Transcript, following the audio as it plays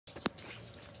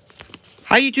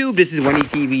Hi YouTube, this is Wendy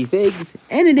TV Figs,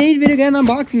 and today's video again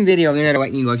unboxing video. We're gonna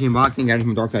White Eagle unboxing, guys,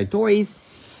 from Dark Side Toys.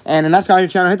 And if not subscribed to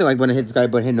the channel, hit the like button, hit the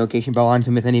subscribe button, hit the notification bell on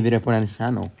to miss any video I put on the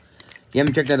channel. If you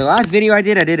haven't checked out the last video I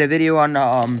did a video on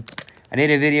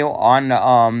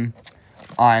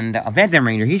the Phantom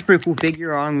Ranger. He's a pretty cool figure.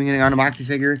 We're gonna unbox this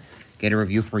figure, get a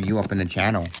review for you up in the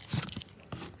channel.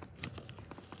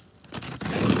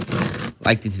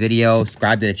 Like this video,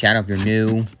 subscribe to the channel if you're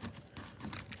new.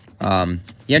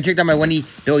 You haven't checked out my Wendy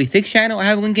Billy Figs channel? I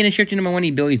have a link in the description to my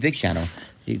Wendy Billy Figs channel. So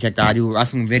you check out, I do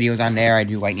wrestling videos on there, I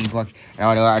do White Eagle,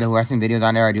 I do wrestling videos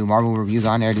on there, I do Marvel reviews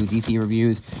on there, I do DC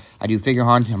reviews, I do figure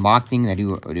hunt, unboxing, I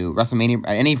do WrestleMania,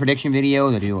 any prediction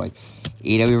videos, I do like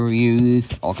AEW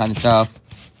reviews, all kinds of stuff.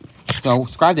 So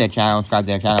subscribe to that channel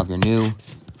if you're new.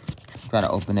 Try to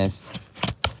open this.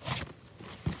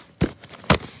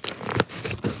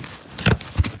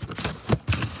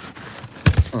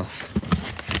 Ugh.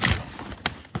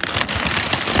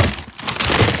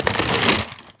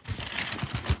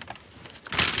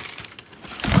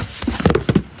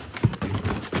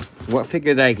 What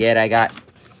figure did I get? I got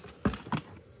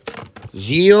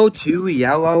Zeo 2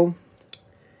 Yellow.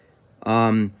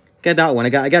 Get that one.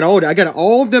 I got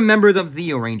all the members of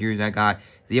Zeo Rangers. I got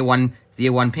Zeo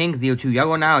 1 Pink, Zeo 2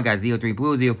 Yellow now. I got Zeo 3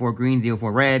 Blue, Zeo 4 Green, Zeo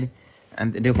 4 Red,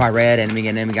 and Zeo 5 Red, and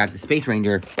then we got the Space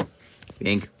Ranger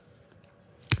Pink.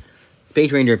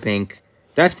 Space Ranger Pink.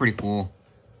 That's pretty cool.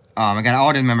 I got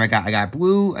all the members. I got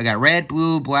blue, I got red,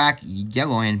 blue, black,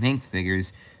 yellow, and pink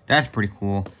figures. That's pretty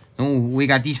cool. So we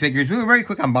got these figures. We have a very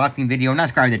quick unboxing video. Not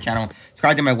subscribe to the channel.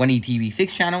 Subscribe to my Wendy TV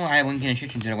Figs channel. I have a link in the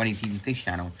description to the Wendy TV Figs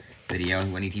channel video.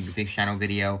 Wendy TV Figs channel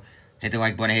video. Hit the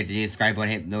like button, hit the subscribe button,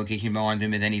 hit the notification bell on to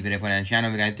miss any video I put on the channel.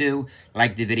 If you guys do,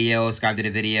 like the video, subscribe to the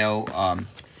video.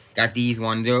 Got these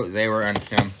ones. They were on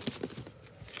some.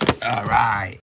 Alright.